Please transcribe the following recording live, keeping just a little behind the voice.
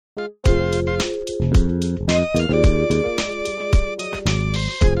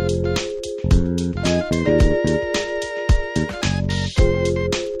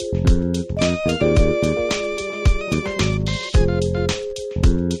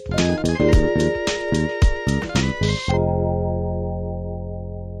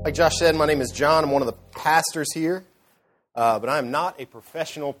Like Josh said, my name is John. I'm one of the pastors here, but I am not a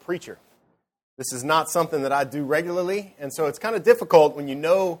professional preacher. This is not something that I do regularly, and so it's kind of difficult when you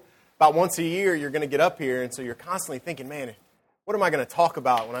know about once a year you're going to get up here, and so you're constantly thinking, man, what am I going to talk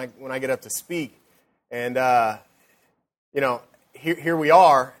about when I get up to speak? And, here we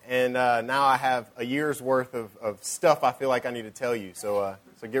are, and now I have a year's worth of stuff I feel like I need to tell you, so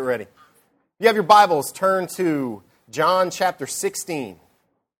get ready. If you have your Bibles, turn to John chapter 16.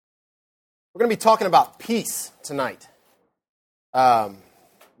 We're going to be talking about peace tonight.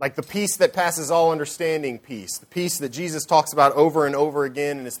 Like the peace that passes all understanding peace. The peace that Jesus talks about over and over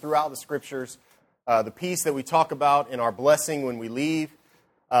again and is throughout the Scriptures. The peace that we talk about in our blessing when we leave.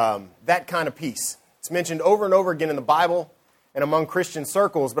 That kind of peace. It's mentioned over and over again in the Bible and among Christian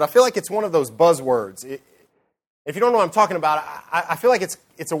circles, but I feel like it's one of those buzzwords. If you don't know what I'm talking about, I feel like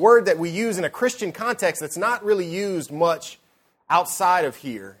it's a word that we use in a Christian context that's not really used much outside of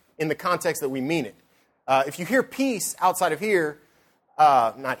here in the context that we mean it. If you hear peace outside of here,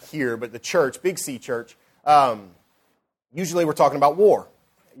 not here, but the church, Big C Church, usually we're talking about war.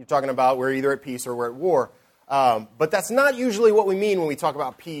 You're talking about we're either at peace or we're at war. But that's not usually what we mean when we talk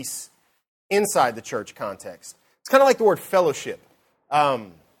about peace inside the church context. It's kind of like the word fellowship.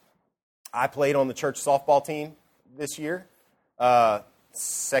 I played on the church softball team this year,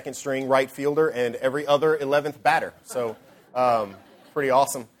 second string right fielder and every other 11th batter. So pretty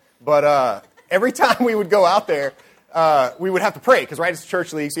awesome. But every time we would go out there, we would have to pray, because it's a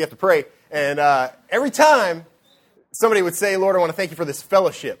church league, so you have to pray. And every time somebody would say, Lord, I want to thank you for this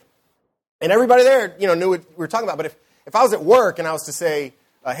fellowship. And everybody there, knew what we were talking about. But if I was at work and I was to say,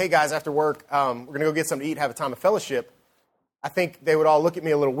 hey guys, after work, we're going to go get something to eat, have a time of fellowship, I think they would all look at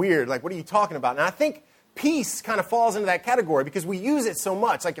me a little weird, like, what are you talking about? And I think peace kind of falls into that category because we use it so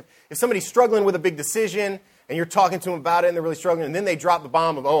much. Like if somebody's struggling with a big decision and you're talking to them about it and they're really struggling, and then they drop the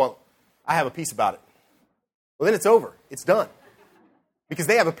bomb of, oh, I have a peace about it. Well, then it's over. It's done. Because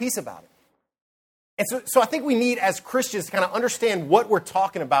they have a peace about it. And so I think we need, as Christians, to kind of understand what we're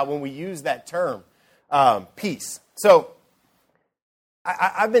talking about when we use that term, peace. So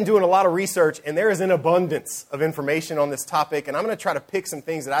I've been doing a lot of research, and there is an abundance of information on this topic, and I'm going to try to pick some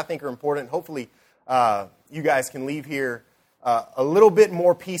things that I think are important. Hopefully, you guys can leave here a little bit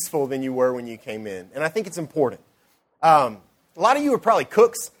more peaceful than you were when you came in. And I think it's important. A lot of you are probably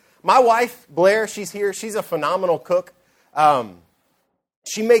cooks. My wife, Blair, she's here. She's a phenomenal cook.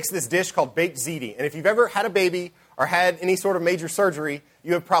 She makes this dish called baked ziti. And if you've ever had a baby or had any sort of major surgery,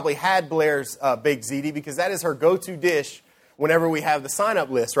 you have probably had Blair's baked ziti, because that is her go-to dish whenever we have the sign-up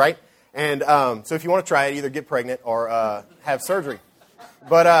list, right? And so if you want to try it, either get pregnant or have surgery.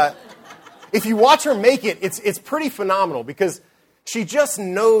 But if you watch her make it, it's pretty phenomenal, because she just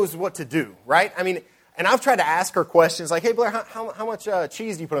knows what to do, right? I mean, and I've tried to ask her questions like, hey, Blair, how much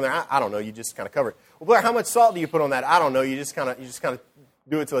cheese do you put on there? I don't know. You just kind of cover it. Well, Blair, how much salt do you put on that? I don't know. You just kind of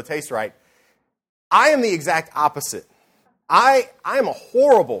do it till it tastes right. I am the exact opposite. I am a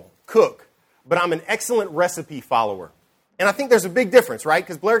horrible cook, but I'm an excellent recipe follower. And I think there's a big difference, right?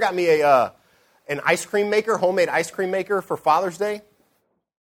 Because Blair got me an ice cream maker, homemade ice cream maker for Father's Day.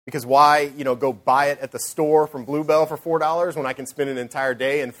 Because why, go buy it at the store from Blue Bell for $4 when I can spend an entire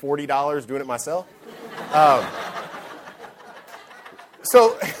day and $40 doing it myself?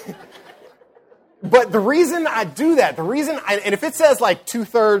 But the reason I do that, and if it says like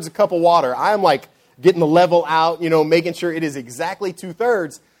 2/3 a cup of water, I am like getting the level out, making sure it is exactly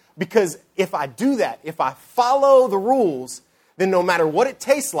 2/3. Because if I do that, if I follow the rules, then no matter what it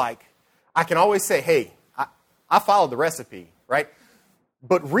tastes like, I can always say, hey, I followed the recipe, right?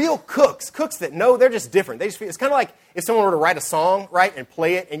 But real cooks that know, they're just different. It's kind of like if someone were to write a song, right, and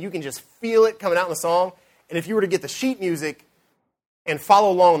play it, and you can just feel it coming out in the song. And if you were to get the sheet music and follow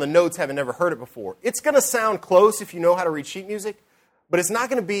along on the notes, having never heard it before, it's going to sound close if you know how to read sheet music, but it's not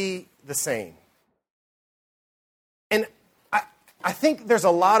going to be the same. And I think there's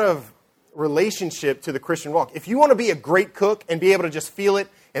a lot of relationship to the Christian walk. If you want to be a great cook and be able to just feel it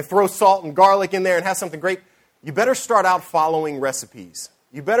and throw salt and garlic in there and have something great, you better start out following recipes.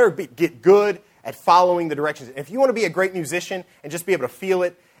 You better get good at following the directions. And if you want to be a great musician and just be able to feel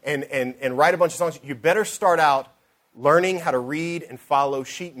it and write a bunch of songs, you better start out learning how to read and follow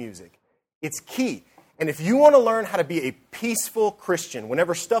sheet music. It's key. And if you want to learn how to be a peaceful Christian,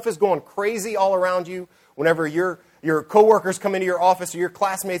 whenever stuff is going crazy all around you, whenever your coworkers come into your office or your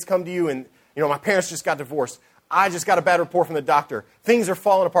classmates come to you and, my parents just got divorced, I just got a bad report from the doctor, things are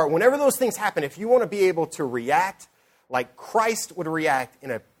falling apart. Whenever those things happen, if you want to be able to react like Christ would react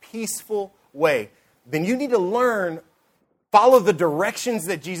in a peaceful way, then you need to follow the directions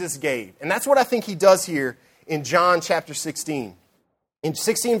that Jesus gave. And that's what I think he does here in John chapter 16. In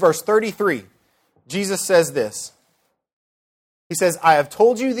 16 verse 33, Jesus says this. He says, I have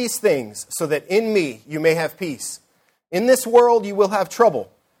told you these things so that in me you may have peace. In this world you will have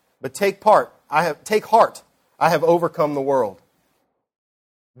trouble, but take heart. I have overcome the world.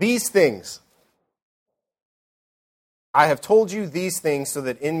 These things, I have told you these things so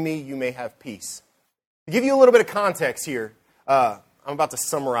that in me you may have peace. To give you a little bit of context here, I'm about to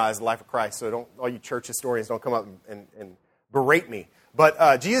summarize the life of Christ, so all you church historians don't come up and berate me.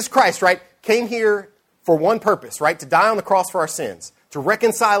 But Jesus Christ, right, came here for one purpose, right? To die on the cross for our sins, to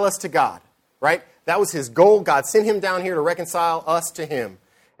reconcile us to God, right? That was his goal. God sent him down here to reconcile us to him.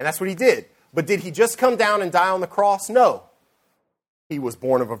 And that's what he did. But did he just come down and die on the cross? No. He was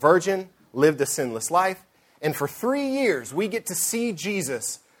born of a virgin, lived a sinless life, and for 3 years we get to see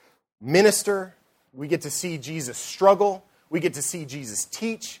Jesus minister, we get to see Jesus struggle, we get to see Jesus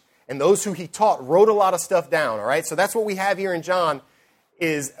teach, and those who he taught wrote a lot of stuff down, all right? So that's what we have here in John,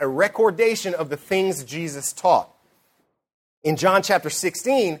 is a recordation of the things Jesus taught. In John chapter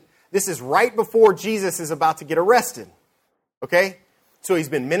 16, this is right before Jesus is about to get arrested, okay? So he's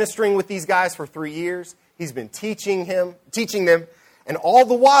been ministering with these guys for 3 years. He's been teaching them, and all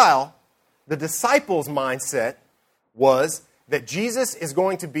the while, the disciples' mindset was that Jesus is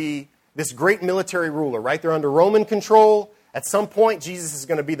going to be this great military ruler, right? They're under Roman control. At some point, Jesus is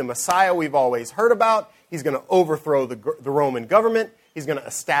going to be the Messiah we've always heard about. He's going to overthrow the Roman government. He's going to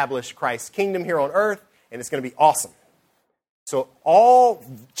establish Christ's kingdom here on earth, and it's going to be awesome. So all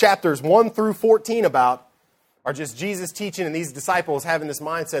chapters 1 through 14 about are just Jesus teaching and these disciples having this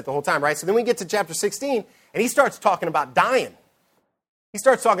mindset the whole time, right? So then we get to chapter 16, and he starts talking about dying. He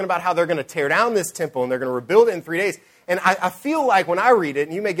starts talking about how they're going to tear down this temple and they're going to rebuild it in 3 days. And I feel like when I read it,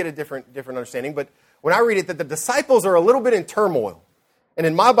 and you may get a different understanding, but when I read it, that the disciples are a little bit in turmoil. And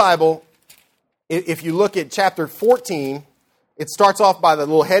in my Bible, if you look at chapter 14, it starts off by the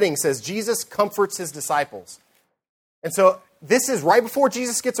little heading, says, Jesus comforts his disciples. And so this is right before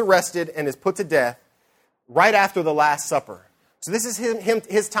Jesus gets arrested and is put to death, right after the Last Supper. So this is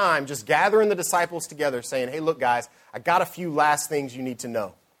his time just gathering the disciples together saying, hey, look, guys, I got a few last things you need to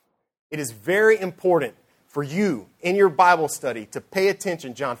know. It is very important for you in your Bible study to pay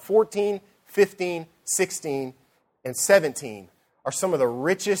attention. John 14, 15, 16, and 17 are some of the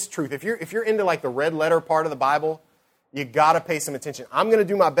richest truth. If you're into like the red letter part of the Bible, you got to pay some attention. I'm going to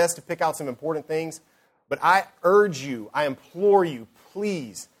do my best to pick out some important things, but I urge you, I implore you,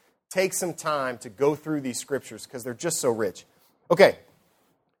 please take some time to go through these scriptures because they're just so rich. Okay,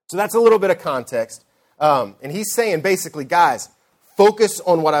 so that's a little bit of context. And he's saying basically, guys, focus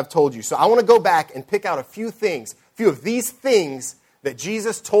on what I've told you. So I want to go back and pick out a few of these things that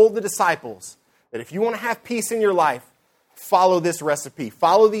Jesus told the disciples, that if you want to have peace in your life, follow this recipe,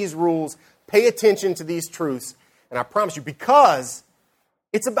 follow these rules, pay attention to these truths, and I promise you, because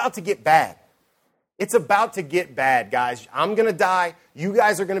it's about to get bad. It's about to get bad, guys. I'm going to die. You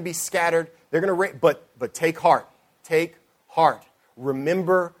guys are going to be scattered. They're going to, but take heart. Take heart.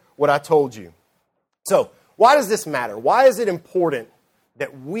 Remember what I told you. So, why does this matter? Why is it important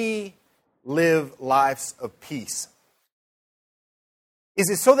that we live lives of peace? Is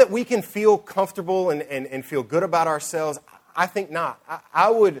it so that we can feel comfortable and feel good about ourselves? I think not. I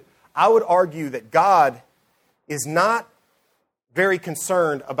would argue that God is not very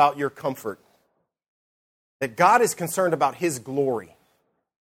concerned about your comfort. That God is concerned about his glory.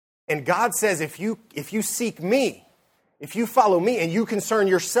 And God says, if you seek me, if you follow me and you concern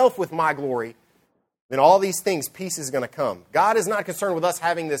yourself with my glory, then all these things, peace is going to come. God is not concerned with us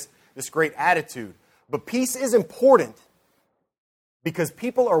having this great attitude. But peace is important because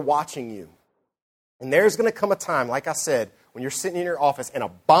people are watching you. And there's going to come a time, like I said, when you're sitting in your office and a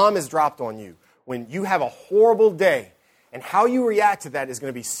bomb is dropped on you, when you have a horrible day, and how you react to that is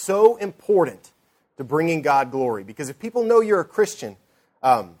going to be so important to bringing God glory. Because if people know you're a Christian,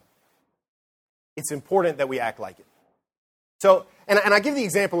 it's important that we act like it. So, and I give the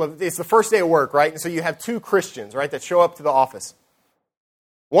example of, it's the first day of work, right? And so you have two Christians, right, that show up to the office.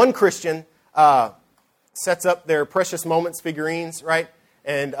 One Christian sets up their Precious Moments figurines, right?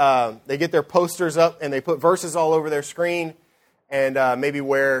 And they get their posters up and they put verses all over their screen and maybe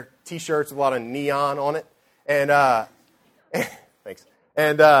wear T-shirts with a lot of neon on it. And thanks.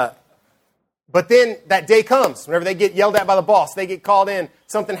 And but then that day comes, whenever they get yelled at by the boss, they get called in,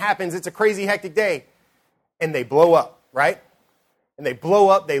 something happens, it's a crazy, hectic day, and they blow up, right? And they blow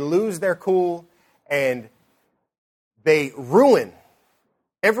up, they lose their cool, and they ruin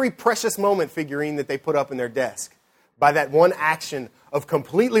every Precious Moment figurine that they put up in their desk by that one action of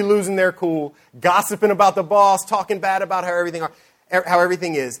completely losing their cool, gossiping about the boss, talking bad about how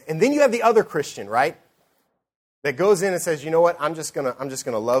everything is. And then you have the other Christian, right? that goes in and says, you know what, I'm just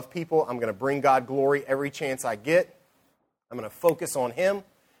gonna love people. I'm gonna bring God glory every chance I get. I'm gonna focus on Him.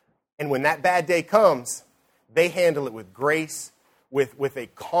 And when that bad day comes, they handle it with grace, with a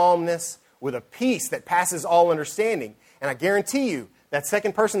calmness, with a peace that passes all understanding. And I guarantee you, that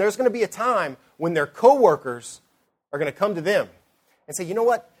second person, there's going to be a time when their coworkers are going to come to them and say, you know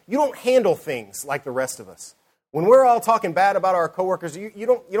what, you don't handle things like the rest of us. When we're all talking bad about our coworkers,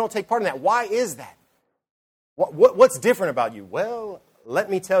 you don't take part in that. Why is that? What's different about you? Well, let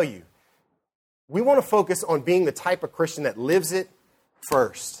me tell you. We want to focus on being the type of Christian that lives it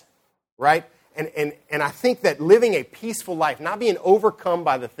first, right? And I think that living a peaceful life, not being overcome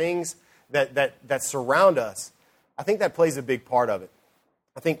by the things that surround us, I think that plays a big part of it.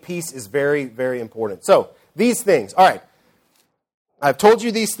 I think peace is very, very important. So, these things. All right. I've told you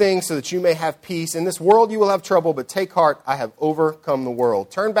these things so that you may have peace. In this world you will have trouble, but take heart, I have overcome the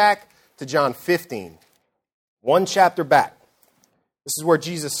world. Turn back to John 15. One chapter back. This is where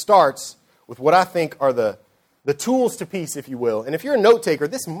Jesus starts with what I think are the tools to peace, if you will. And if you're a note taker,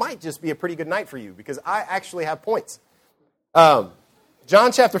 this might just be a pretty good night for you because I actually have points. John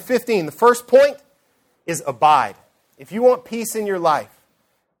chapter 15, the first point is abide. If you want peace in your life,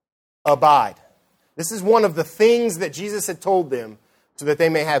 abide. This is one of the things that Jesus had told them so that they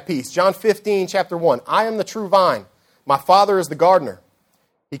may have peace. John 15, chapter 1, I am the true vine. My Father is the gardener.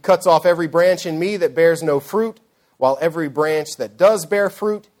 He cuts off every branch in me that bears no fruit, while every branch that does bear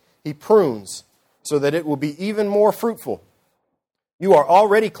fruit, He prunes, so that it will be even more fruitful. You are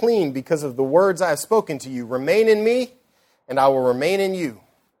already clean because of the words I have spoken to you. Remain in me, and I will remain in you.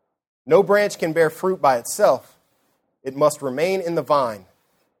 No branch can bear fruit by itself. It must remain in the vine.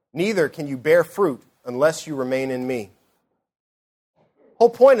 Neither can you bear fruit unless you remain in me. Whole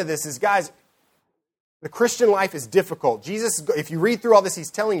point of this is, guys, the Christian life is difficult. Jesus, if you read through all this,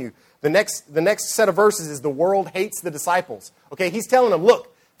 He's telling you, the next set of verses is the world hates the disciples. Okay, He's telling them,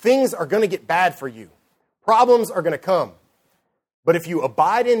 look, things are going to get bad for you. Problems are going to come. But if you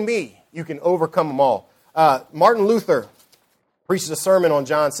abide in me, you can overcome them all. Martin Luther preached a sermon on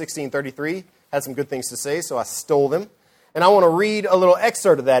John 16:33. Had some good things to say, so I stole them. And I want to read a little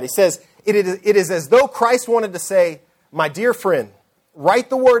excerpt of that. He says, it is as though Christ wanted to say, my dear friend, write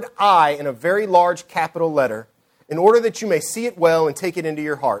the word I in a very large capital letter in order that you may see it well and take it into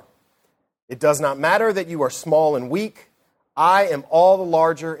your heart. It does not matter that you are small and weak. I am all the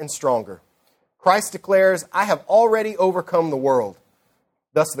larger and stronger. Christ declares, I have already overcome the world.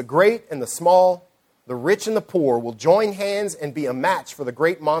 Thus the great and the small, the rich and the poor will join hands and be a match for the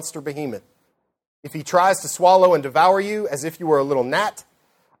great monster behemoth. If he tries to swallow and devour you as if you were a little gnat,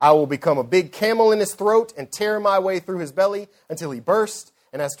 I will become a big camel in his throat and tear my way through his belly until he bursts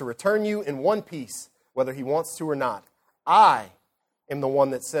and has to return you in one piece, whether he wants to or not. I am the one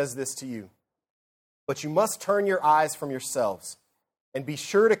that says this to you. But you must turn your eyes from yourselves and be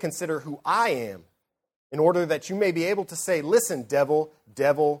sure to consider who I am in order that you may be able to say, listen, devil,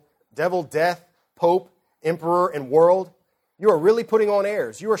 death, pope, emperor, and world, you are really putting on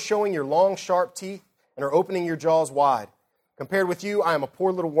airs. You are showing your long, sharp teeth and are opening your jaws wide. Compared with you, I am a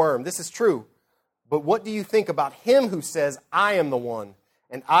poor little worm. This is true. But what do you think about him who says, I am the one,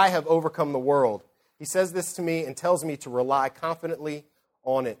 and I have overcome the world? He says this to me and tells me to rely confidently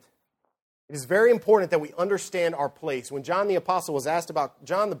on it. It is very important that we understand our place. When John the Baptist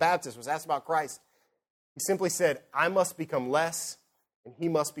was asked about Christ, he simply said, I must become less, and he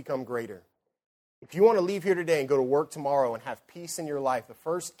must become greater. If you want to leave here today and go to work tomorrow and have peace in your life, the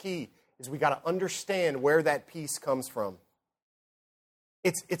first key is we got to understand where that peace comes from.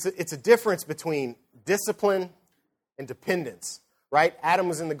 It's a difference between discipline and dependence, right? Adam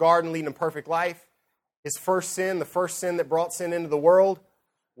was in the garden leading a perfect life. His first sin, the first sin that brought sin into the world,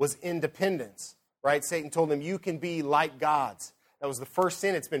 was independence, right? Satan told him, you can be like gods. That was the first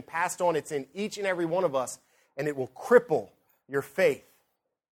sin. It's been passed on. It's in each and every one of us, and it will cripple your faith.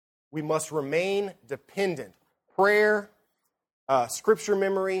 We must remain dependent. Prayer, scripture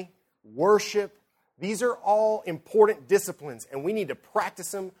memory, worship, these are all important disciplines, and we need to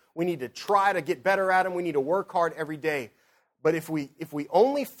practice them. We need to try to get better at them. We need to work hard every day. But if we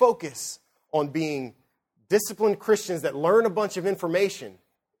only focus on being disciplined Christians that learn a bunch of information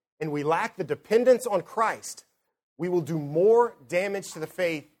and we lack the dependence on Christ, we will do more damage to the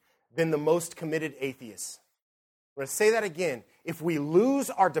faith than the most committed atheists. I'm going to say that again. If we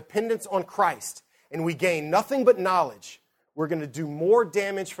lose our dependence on Christ and we gain nothing but knowledge, we're going to do more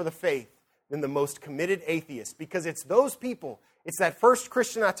damage for the faith than the most committed atheist, because it's those people, it's that first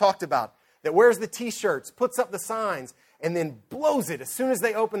Christian I talked about that wears the t-shirts, puts up the signs, and then blows it as soon as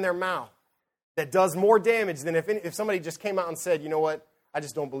they open their mouth, that does more damage than if somebody just came out and said, you know what, I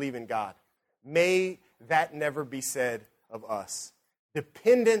just don't believe in God. May that never be said of us.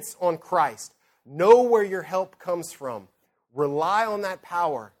 Dependence on Christ. Know where your help comes from. Rely on that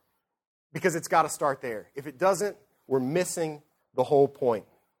power because it's got to start there. If it doesn't, we're missing the whole point.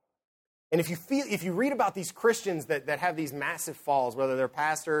 And if you read about these Christians that have these massive falls, whether they're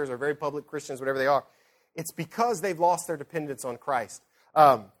pastors or very public Christians, whatever they are, it's because they've lost their dependence on Christ.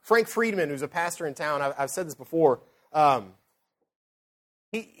 Frank Friedman, who's a pastor in town, I've said this before,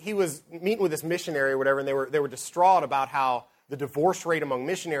 he was meeting with this missionary or whatever, and they were distraught about how the divorce rate among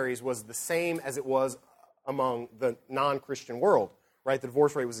missionaries was the same as it was among the non-Christian world, right? The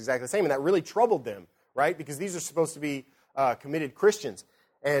divorce rate was exactly the same, and that really troubled them, right? Because these are supposed to be committed Christians.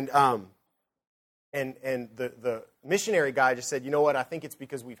 And the missionary guy just said, you know what, I think it's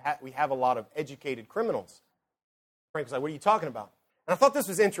because we have a lot of educated criminals. Frank was like, what are you talking about? And I thought this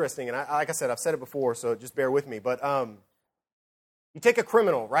was interesting, and like I said, I've said it before, so just bear with me. But you take a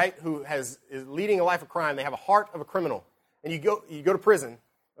criminal, right, who is leading a life of crime. They have a heart of a criminal. And you go to prison,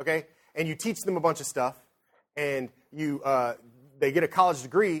 okay, and you teach them a bunch of stuff, and they get a college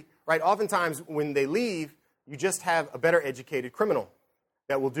degree, right? Oftentimes when they leave, you just have a better educated criminal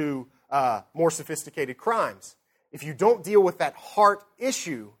that will do more sophisticated crimes. If you don't deal with that heart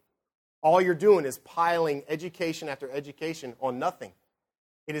issue, all you're doing is piling education after education on nothing.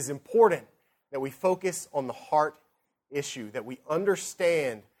 It is important that we focus on the heart issue, that we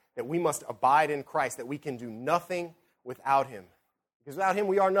understand that we must abide in Christ, that we can do nothing without Him. Because without Him,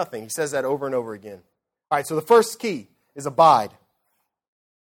 we are nothing. He says that over and over again. All right, so the first key is abide.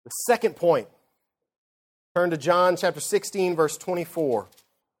 The second point, turn to John chapter 16, verse 24.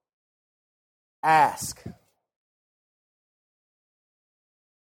 Ask.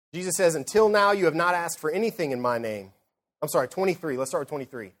 Jesus says, until now you have not asked for anything in my name. I'm sorry, 23. Let's start with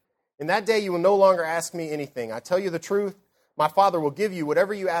 23. In that day you will no longer ask me anything. I tell you the truth, my Father will give you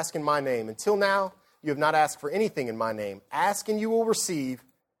whatever you ask in my name. Until now you have not asked for anything in my name. Ask and you will receive,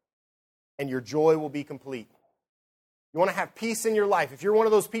 and your joy will be complete. You want to have peace in your life. If you're one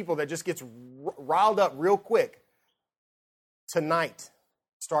of those people that just gets riled up real quick, tonight,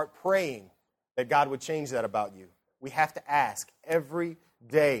 start praying that God would change that about you. We have to ask every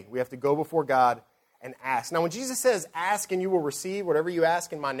day. We have to go before God and ask. Now, when Jesus says, ask and you will receive whatever you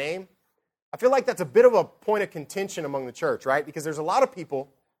ask in my name, I feel like that's a bit of a point of contention among the church, right? Because there's a lot of people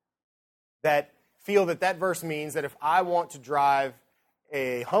that feel that verse means that if I want to drive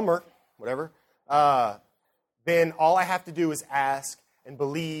a Hummer, whatever, then all I have to do is ask and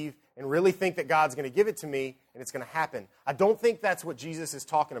believe and really think that God's going to give it to me and it's going to happen. I don't think that's what Jesus is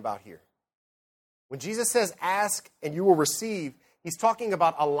talking about here. When Jesus says ask and you will receive, He's talking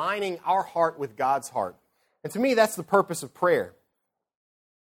about aligning our heart with God's heart. And to me, that's the purpose of prayer.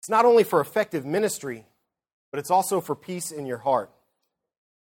 It's not only for effective ministry, but it's also for peace in your heart.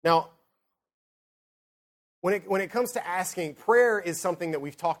 Now, when it comes to asking, prayer is something that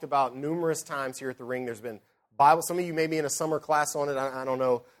we've talked about numerous times here at the Ring. There's been Bible, some of you may be in a summer class on it, I don't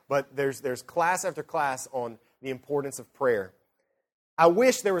know, but there's class after class on the importance of prayer. I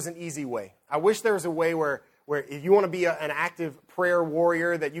wish there was an easy way. I wish there was a way where if you want to be an active prayer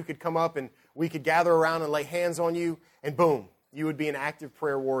warrior, that you could come up and we could gather around and lay hands on you, and boom, you would be an active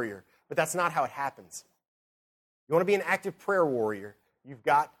prayer warrior. But that's not how it happens. You want to be an active prayer warrior, you've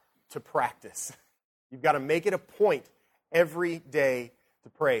got to practice. You've got to make it a point every day to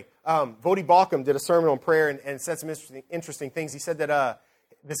pray. Voddie Baucham did a sermon on prayer and said some interesting things. He said that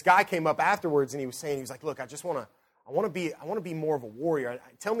this guy came up afterwards and he was like, look, I want to be more of a warrior.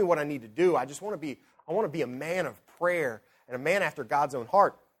 Tell me what I need to do. I want to be a man of prayer and a man after God's own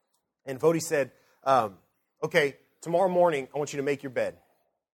heart. And Voddie said, okay, tomorrow morning I want you to make your bed.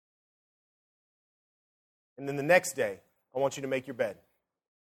 And then the next day I want you to make your bed.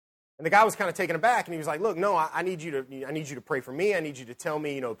 And the guy was kind of taken aback, and he was like, look, no, I need you to pray for me. I need you to tell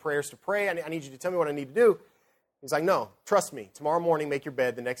me, prayers to pray. I need you to tell me what I need to do. He's like, no, trust me. Tomorrow morning, make your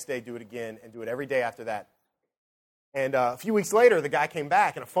bed. The next day, do it again, and do it every day after that. And a few weeks later, the guy came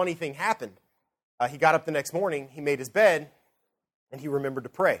back, and a funny thing happened. He got up the next morning, he made his bed, and he remembered to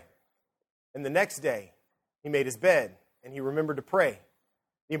pray. And the next day, he made his bed, and he remembered to pray.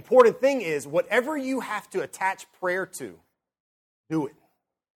 The important thing is, whatever you have to attach prayer to, do it.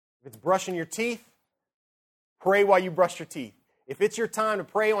 If it's brushing your teeth, pray while you brush your teeth. If it's your time to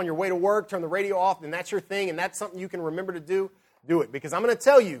pray on your way to work, turn the radio off, then that's your thing, and that's something you can remember to do, do it. Because I'm going to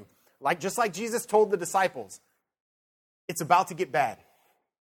tell you, just like Jesus told the disciples, it's about to get bad.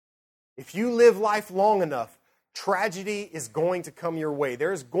 If you live life long enough, tragedy is going to come your way.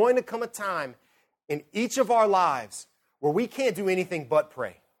 There is going to come a time in each of our lives where we can't do anything but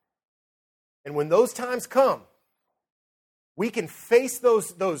pray. And when those times come, we can face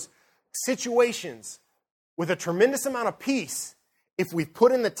those situations with a tremendous amount of peace if we've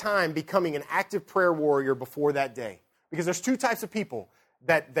put in the time becoming an active prayer warrior before that day. Because there's two types of people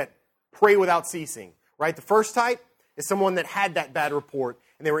that pray without ceasing, right? The first type is someone that had that bad report,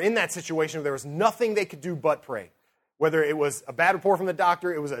 and they were in that situation where there was nothing they could do but pray. Whether it was a bad report from the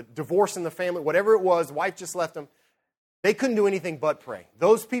doctor, it was a divorce in the family, whatever it was, the wife just left them, they couldn't do anything but pray.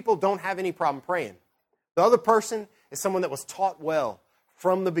 Those people don't have any problem praying. The other person is someone that was taught well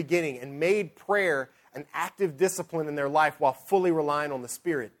from the beginning and made prayer an active discipline in their life while fully relying on the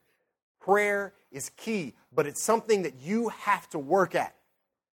Spirit. Prayer is key, but it's something that you have to work at.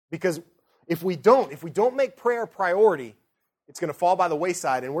 Because if we don't make prayer a priority, it's going to fall by the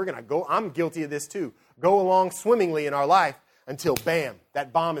wayside, and we're going to go, I'm guilty of this too, go along swimmingly in our life until, bam,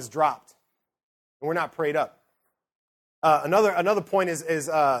 that bomb is dropped. And we're not prayed up. Another point is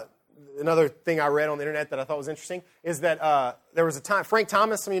another thing I read on the internet that I thought was interesting is that there was a time, Frank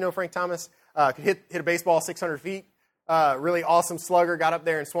Thomas, some of you know Frank Thomas, could hit a baseball 600 feet. Really awesome slugger, got up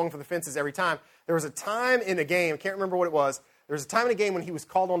there and swung for the fences every time. There was a time in a game, I can't remember what it was, there was a time in a game when he was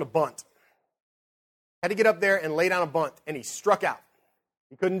called on to bunt. Had to get up there and lay down a bunt, and he struck out.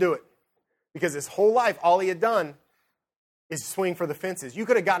 He couldn't do it. Because his whole life, all he had done is swing for the fences. You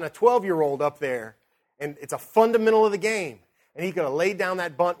could have gotten a 12-year-old up there, and it's a fundamental of the game, and he could have laid down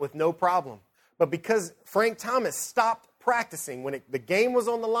that bunt with no problem. But because Frank Thomas stopped practicing when the game was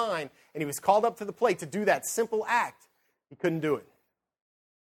on the line, and he was called up to the plate to do that simple act, he couldn't do it.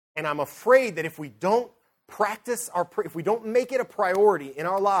 And I'm afraid that if we don't practice if we don't make it a priority in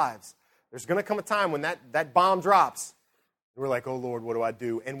our lives, there's going to come a time when that bomb drops, and we're like, oh, Lord, what do I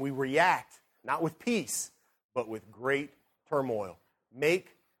do? And we react, not with peace, but with great turmoil.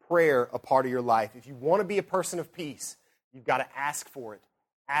 Make prayer a part of your life. If you want to be a person of peace, you've got to ask for it.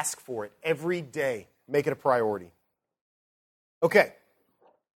 Ask for it every day. Make it a priority. Okay.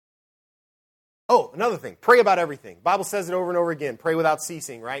 Oh, another thing. Pray about everything. The Bible says it over and over again. Pray without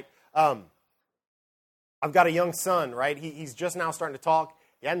ceasing, right? I've got a young son, right? He's just now starting to talk.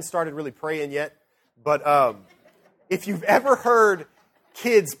 He hadn't started really praying yet. But if you've ever heard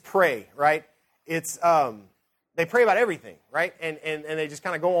kids pray, right, it's they pray about everything, right? And they just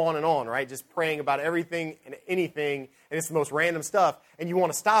kind of go on, right? Just praying about everything and anything, and it's the most random stuff. And you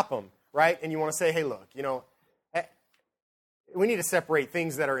want to stop them, right? And you want to say, hey, look, we need to separate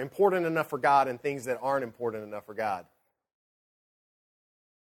things that are important enough for God and things that aren't important enough for God.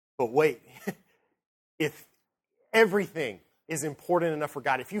 But wait, if everything is important enough for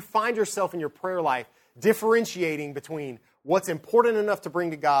God, if you find yourself in your prayer life differentiating between what's important enough to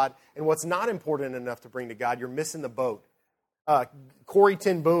bring to God and what's not important enough to bring to God, you're missing the boat. Corrie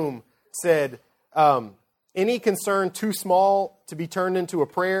ten Boom said, any concern too small to be turned into a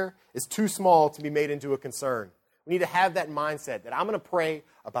prayer is too small to be made into a concern. We need to have that mindset that I'm going to pray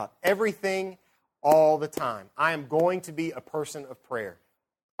about everything all the time. I am going to be a person of prayer.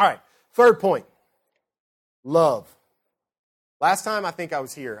 All right, third point, love. Last time I think I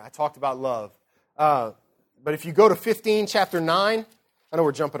was here, I talked about love. But if you go to chapter 9, I know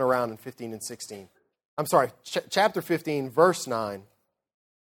we're jumping around in 15 and 16. I'm sorry, chapter 15, verse 9.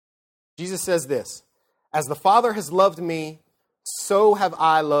 Jesus says this, as the Father has loved me, so have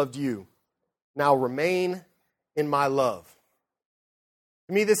I loved you. Now remain in my love.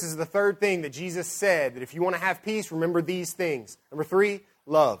 To me, this is the third thing that Jesus said, that if you want to have peace, remember these things. Number 3,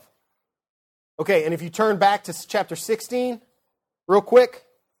 love. Okay, and if you turn back to chapter 16, real quick,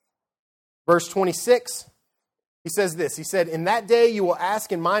 verse 26, he says this. He said, in that day you will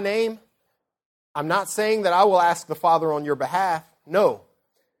ask in my name. I'm not saying that I will ask the Father on your behalf. No,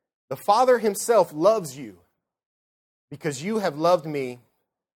 the Father himself loves you because you have loved me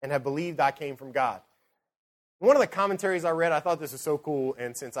and have believed I came from God. One of the commentaries I read, I thought this was so cool,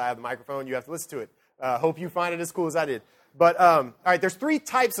 and since I have the microphone, you have to listen to it. Hope you find it as cool as I did. But, all right, there's 3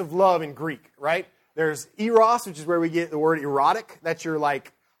 types of love in Greek, right? There's eros, which is where we get the word erotic. That's your,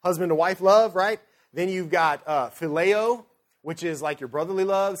 husband to wife love, right? Then you've got phileo, which is like your brotherly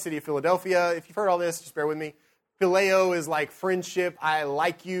love, city of Philadelphia. If you've heard all this, just bear with me. Phileo is like friendship. I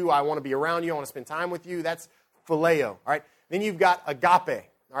like you. I want to be around you. I want to spend time with you. That's phileo, all right? Then you've got agape,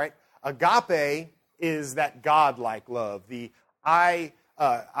 all right? Agape is that God-like love, the I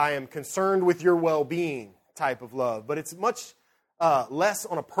am concerned with your well-being type of love. But it's much less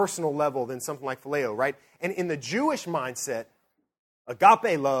on a personal level than something like phileo, right? And in the Jewish mindset,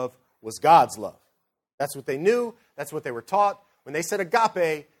 agape love was God's love. That's what they knew. That's what they were taught. When they said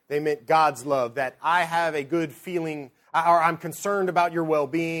agape, they meant God's love, that I have a good feeling, or I'm concerned about your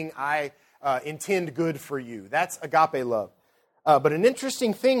well-being. I intend good for you. That's agape love. But an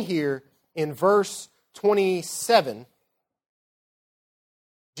interesting thing here in verse 27,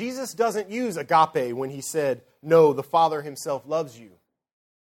 Jesus doesn't use agape when he said, no, the Father himself loves you.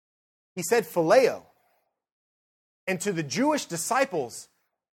 He said phileo. And to the Jewish disciples,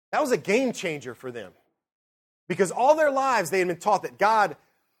 that was a game changer for them. Because all their lives they had been taught that God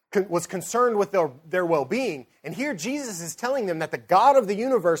was concerned with their well-being. And here Jesus is telling them that the God of the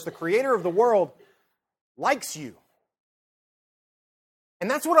universe, the creator of the world, likes you. And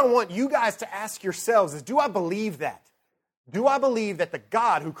that's what I want you guys to ask yourselves is, do I believe that? Do I believe that the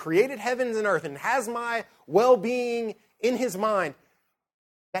God who created heavens and earth and has my well-being in his mind,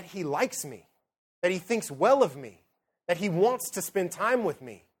 that he likes me, that he thinks well of me, that he wants to spend time with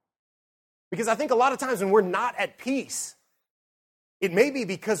me? Because I think a lot of times when we're not at peace, it may be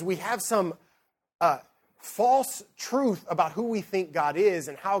because we have some false truth about who we think God is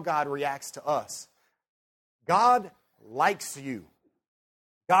and how God reacts to us. God likes you.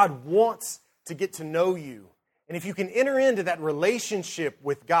 God wants to get to know you. And if you can enter into that relationship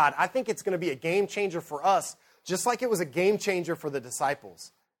with God, I think it's going to be a game changer for us, just like it was a game changer for the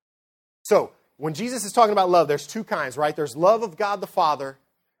disciples. So, when Jesus is talking about love, there's two kinds, right? There's love of God the Father,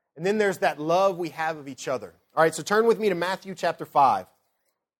 and then there's that love we have of each other. All right, so turn with me to Matthew chapter 5.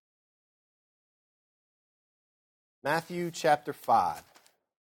 Matthew chapter 5.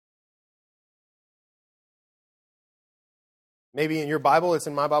 Maybe in your Bible, it's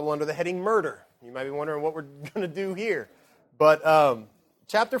in my Bible under the heading murder. You might be wondering what we're going to do here. But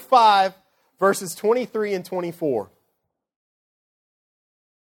chapter 5, verses 23 and 24.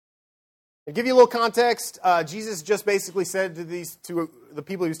 To give you a little context, Jesus just basically said to the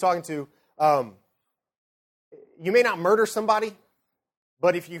people he was talking to, you may not murder somebody,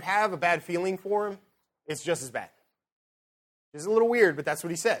 but if you have a bad feeling for him, it's just as bad. It's a little weird, but that's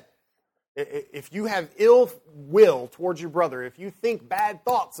what he said. If you have ill will towards your brother, if you think bad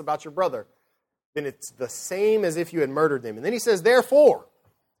thoughts about your brother, then it's the same as if you had murdered them. And then he says, therefore,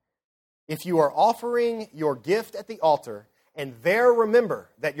 if you are offering your gift at the altar, and there remember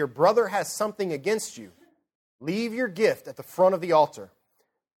that your brother has something against you, leave your gift at the front of the altar.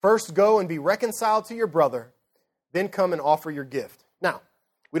 First go and be reconciled to your brother, then come and offer your gift. Now,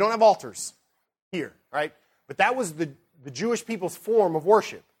 we don't have altars here, right? But that was the Jewish people's form of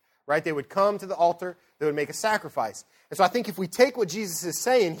worship, right? They would come to the altar, they would make a sacrifice. And so I think if we take what Jesus is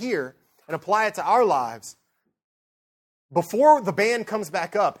saying here and apply it to our lives, before the band comes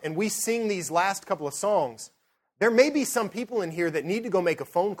back up and we sing these last couple of songs, there may be some people in here that need to go make a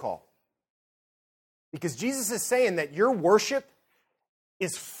phone call. Because Jesus is saying that your worship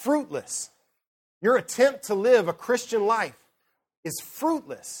is fruitless. Your attempt to live a Christian life is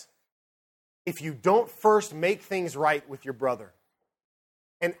fruitless if you don't first make things right with your brother.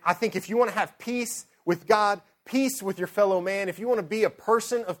 And I think if you want to have peace with God, peace with your fellow man, if you want to be a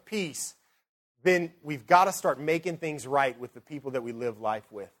person of peace, then we've got to start making things right with the people that we live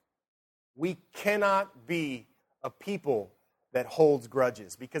life with. We cannot be a people that holds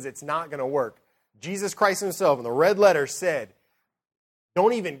grudges because it's not going to work. Jesus Christ himself in the red letter said,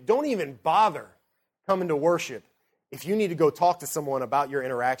 don't even bother coming to worship if you need to go talk to someone about your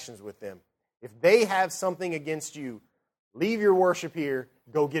interactions with them. If they have something against you, leave your worship here,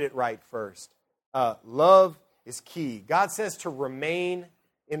 go get it right first. Love is key. God says to remain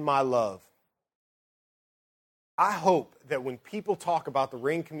in my love. I hope that when people talk about the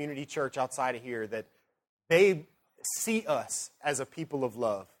Ring Community Church outside of here, that they see us as a people of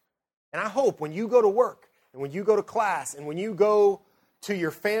love. And I hope when you go to work, and when you go to class, and when you go to your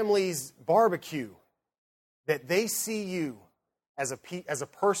family's barbecue, that they see you as a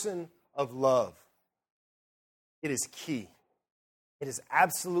person of love. It is key. It is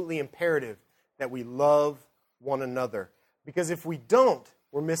absolutely imperative that we love one another. Because if we don't,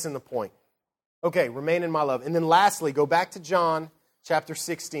 we're missing the point. Okay, remain in my love. And then lastly, go back to John chapter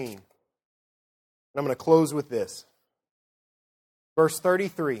 16. And I'm going to close with this. Verse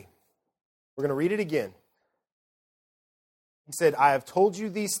 33. We're going to read it again. He said, I have told you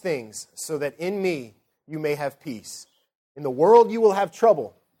these things so that in me you may have peace. In the world you will have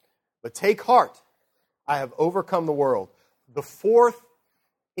trouble, but take heart. I have overcome the world. The fourth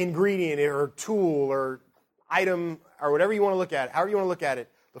ingredient or tool or item or whatever you want to look at it, however you want to look at it,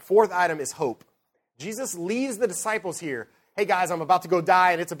 the fourth item is hope. Jesus leaves the disciples here. Hey guys, I'm about to go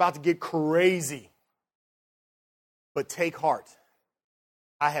die and it's about to get crazy. But take heart.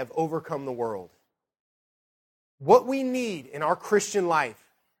 I have overcome the world. What we need in our Christian life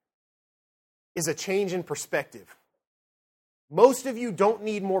is a change in perspective. Most of you don't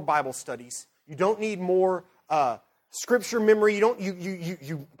need more Bible studies. You don't need more scripture memory.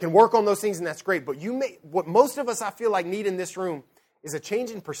 You can work on those things, and that's great. But what most of us, I feel like, need in this room is a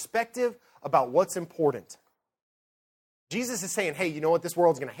change in perspective about what's important. Jesus is saying, hey, you know what? This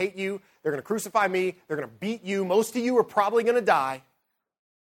world's going to hate you. They're going to crucify me. They're going to beat you. Most of you are probably going to die.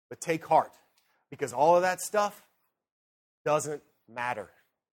 But take heart, because all of that stuff doesn't matter.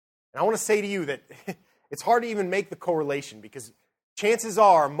 And I want to say to you that it's hard to even make the correlation, because chances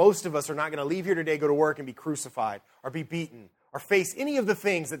are most of us are not going to leave here today, go to work, and be crucified or be beaten or face any of the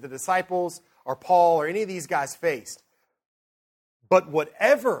things that the disciples or Paul or any of these guys faced. But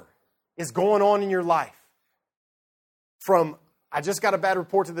whatever is going on in your life, from I just got a bad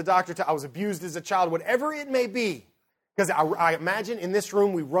report to the doctor to I was abused as a child, whatever it may be, because I imagine in this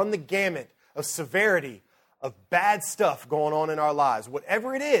room we run the gamut of severity of bad stuff going on in our lives.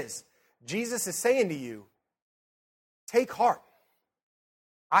 Whatever it is, Jesus is saying to you, take heart.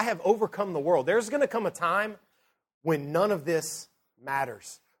 I have overcome the world. There's going to come a time when none of this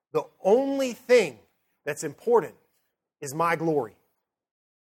matters. The only thing that's important is my glory.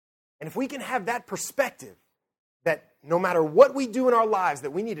 And if we can have that perspective, that no matter what we do in our lives,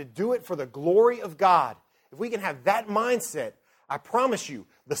 that we need to do it for the glory of God, if we can have that mindset, I promise you,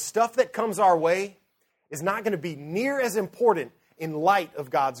 the stuff that comes our way is not going to be near as important in light of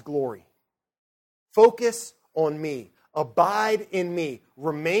God's glory. Focus on me. Abide in me.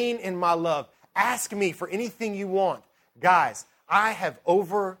 Remain in my love. Ask me for anything you want. Guys, I have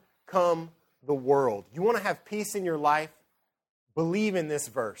overcome the world. You want to have peace in your life? Believe in this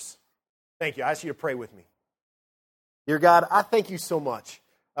verse. Thank you. I ask you to pray with me. Dear God, I thank you so much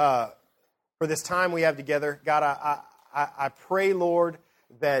for this time we have together. God, I pray, Lord,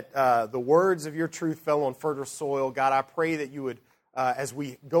 that the words of your truth fell on fertile soil. God, I pray that you would, as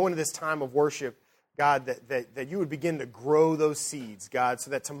we go into this time of worship, God, that you would begin to grow those seeds, God,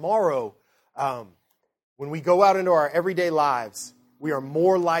 so that tomorrow, when we go out into our everyday lives, we are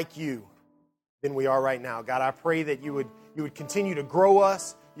more like you than we are right now. God, I pray that you would continue to grow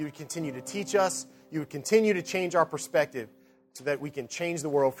us, you would continue to teach us, you would continue to change our perspective so that we can change the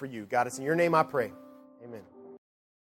world for you. God, it's in your name I pray. Amen.